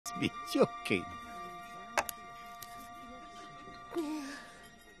be joking.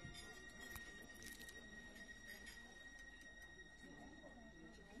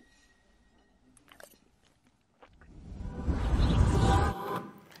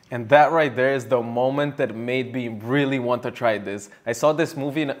 And that right there is the moment that made me really want to try this. I saw this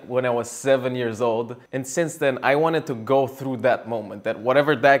movie when I was 7 years old, and since then I wanted to go through that moment, that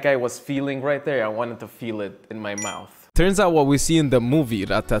whatever that guy was feeling right there, I wanted to feel it in my mouth. Turns out what we see in the movie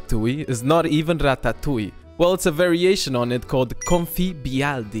Ratatouille is not even Ratatouille. Well, it's a variation on it called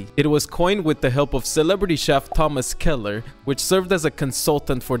Confibialdi. It was coined with the help of celebrity chef Thomas Keller, which served as a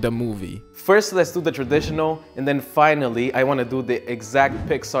consultant for the movie. First, let's do the traditional, and then finally, I want to do the exact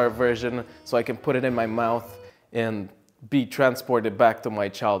Pixar version so I can put it in my mouth and be transported back to my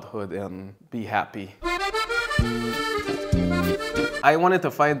childhood and be happy. I wanted to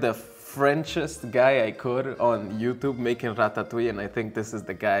find the Frenchest guy I could on YouTube making Ratatouille, and I think this is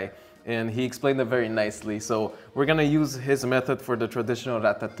the guy. And he explained it very nicely, so we're gonna use his method for the traditional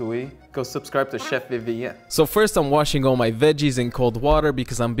ratatouille. Go subscribe to Chef Vivien. So first I'm washing all my veggies in cold water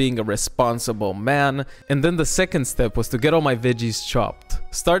because I'm being a responsible man. And then the second step was to get all my veggies chopped,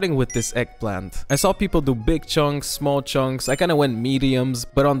 starting with this eggplant. I saw people do big chunks, small chunks. I kinda went mediums,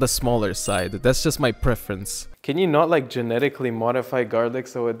 but on the smaller side. That's just my preference. Can you not like genetically modify garlic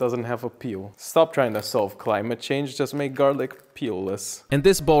so it doesn't have a peel? Stop trying to solve climate change, just make garlic peelless. And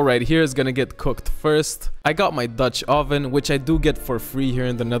this bowl right here is gonna get cooked first. I got my Dutch oven, which I do get for free here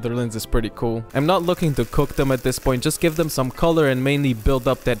in the Netherlands. Is pretty cool. I'm not looking to cook them at this point, just give them some color and mainly build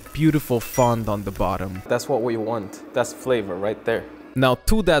up that beautiful fond on the bottom. That's what we want. That's flavor right there. Now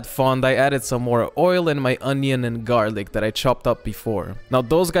to that fond, I added some more oil and my onion and garlic that I chopped up before. Now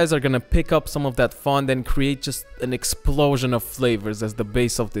those guys are gonna pick up some of that fond and create just an explosion of flavors as the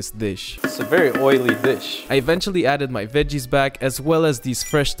base of this dish. It's a very oily dish. I eventually added my veggies back as well as these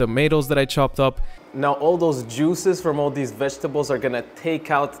fresh tomatoes that I chopped up. Now all those juices from all these vegetables are gonna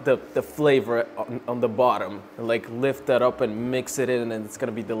take out the flavor on the bottom and like lift that up and mix it in, and it's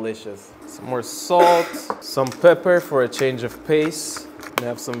gonna be delicious. Some more salt, some pepper for a change of pace. And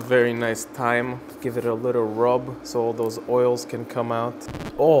have some very nice thyme. Give it a little rub so all those oils can come out.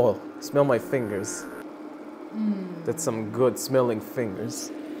 Oh, smell my fingers. That's some good smelling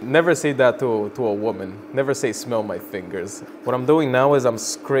fingers. Never say that to a woman. Never say smell my fingers. What I'm doing now is I'm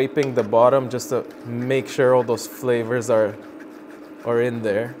scraping the bottom just to make sure all those flavors are in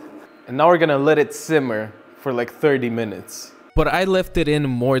there. And now we're gonna let it simmer for like 30 minutes. But I left it in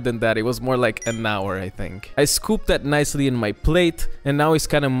more than that. It was more like an hour, I think. I scooped that nicely in my plate, and now it's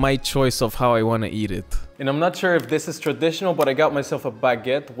kind of my choice of how I want to eat it. And I'm not sure if this is traditional, but I got myself a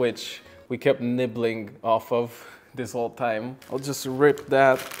baguette, which we kept nibbling off of this whole time. I'll just rip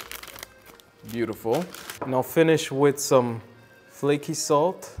that. Beautiful. And I'll finish with some flaky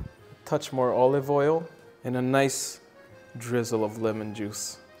salt, a touch more olive oil, and a nice drizzle of lemon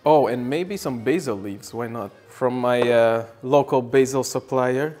juice. Oh, and maybe some basil leaves, why not? From my local basil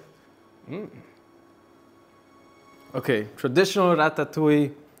supplier. Okay, traditional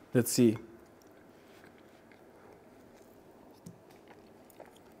ratatouille. Let's see.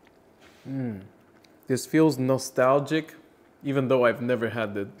 This feels nostalgic, even though I've never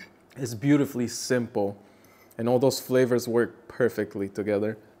had it. It's beautifully simple, and all those flavors work perfectly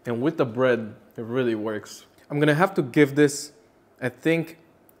together. And with the bread, it really works. I'm gonna have to give this, I think,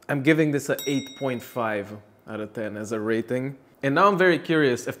 I'm giving this a 8.5 out of 10 as a rating. And now I'm very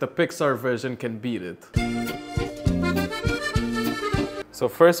curious if the Pixar version can beat it. So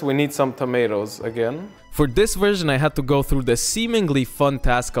first we need some tomatoes again. For this version I had to go through the seemingly fun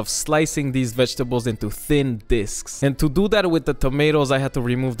task of slicing these vegetables into thin discs. And to do that with the tomatoes I had to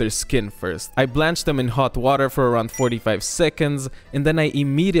remove their skin first. I blanched them in hot water for around 45 seconds and then I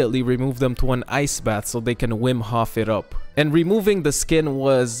immediately removed them to an ice bath so they can Wim Hof it up. And removing the skin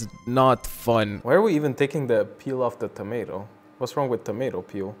was not fun. Why are we even taking the peel off the tomato? What's wrong with tomato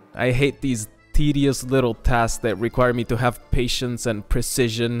peel? I hate these tedious little tasks that require me to have patience and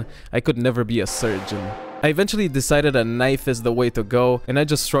precision. I could never be a surgeon. I eventually decided a knife is the way to go, and I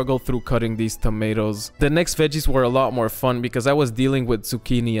just struggled through cutting these tomatoes. The next veggies were a lot more fun because I was dealing with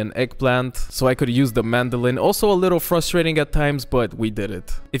zucchini and eggplant, so I could use the mandolin. Also a little frustrating at times, but we did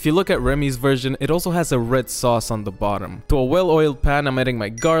it. If you look at Remy's version, it also has a red sauce on the bottom. To a well-oiled pan, I'm adding my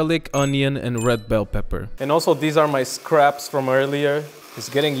garlic, onion, and red bell pepper. And also these are my scraps from earlier. It's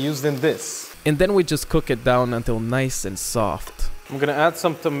getting used in this. And then we just cook it down until nice and soft. I'm gonna add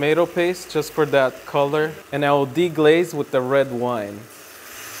some tomato paste just for that color, and I will deglaze with the red wine.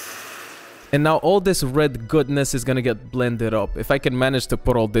 And now all this red goodness is gonna get blended up, if I can manage to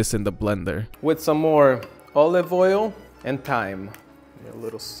put all this in the blender. With some more olive oil and thyme. A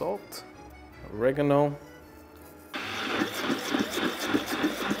little salt, oregano.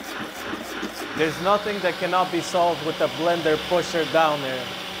 There's nothing that cannot be solved with a blender pusher down there.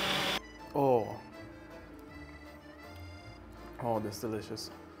 Oh. Oh, that's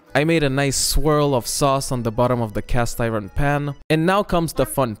delicious. I made a nice swirl of sauce on the bottom of the cast iron pan. And now comes the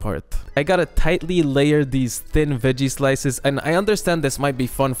fun part. I gotta tightly layer these thin veggie slices, and I understand this might be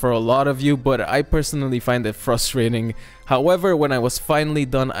fun for a lot of you, but I personally find it frustrating. However, when I was finally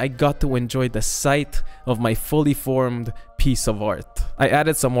done, I got to enjoy the sight of my fully formed piece of art. I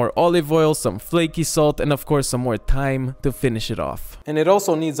added some more olive oil, some flaky salt, and of course some more thyme to finish it off. And it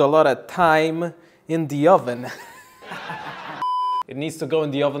also needs a lot of time in the oven. It needs to go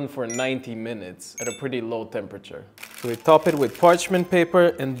in the oven for 90 minutes at a pretty low temperature. So we top it with parchment paper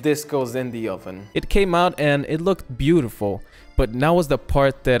and this goes in the oven. It came out and it looked beautiful. But now was the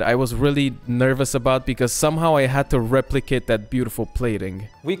part that I was really nervous about because somehow I had to replicate that beautiful plating.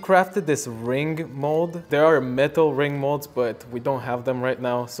 We crafted this ring mold. There are metal ring molds, but we don't have them right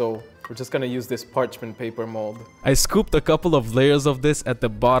now, so we're just gonna use this parchment paper mold. I scooped a couple of layers of this at the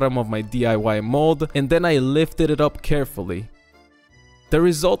bottom of my DIY mold, and then I lifted it up carefully. The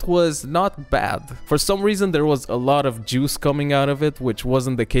result was not bad. For some reason there was a lot of juice coming out of it, which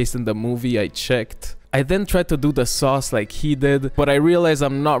wasn't the case in the movie I checked. I then tried to do the sauce like he did, but I realized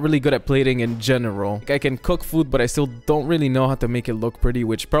I'm not really good at plating in general. Like, I can cook food, but I still don't really know how to make it look pretty,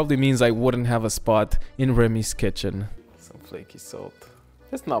 which probably means I wouldn't have a spot in Remy's kitchen. Some flaky salt.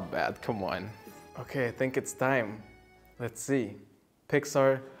 It's not bad, come on. Okay, I think it's time. Let's see.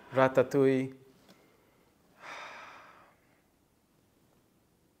 Pixar, Ratatouille.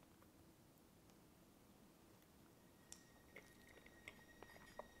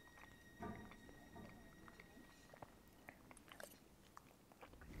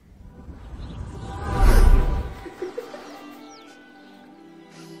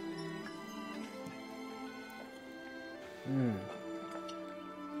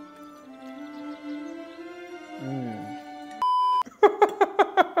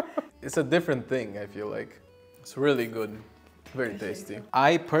 It's a different thing, I feel like. It's really good. Very tasty.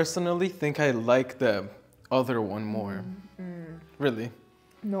 I personally think I like the other one more. Really?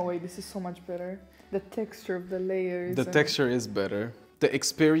 No way, this is so much better. The texture of the layers. The texture is better. The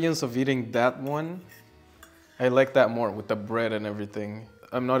experience of eating that one, I like that more with the bread and everything.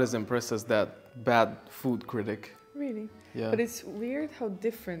 I'm not as impressed as that bad food critic. Really? Yeah. But it's weird how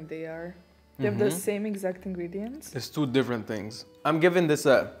different they are. They have the same exact ingredients. It's two different things. I'm giving this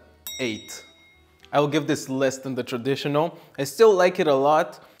a 8. I'll give this less than the traditional. I still like it a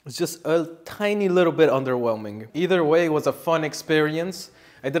lot. It's just a tiny little bit underwhelming. Either way, it was a fun experience.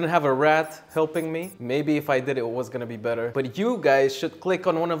 I didn't have a rat helping me. Maybe if I did, it was gonna be better. But you guys should click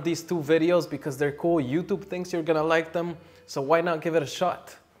on one of these two videos because they're cool. YouTube thinks you're gonna like them. So why not give it a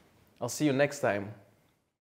shot? I'll see you next time.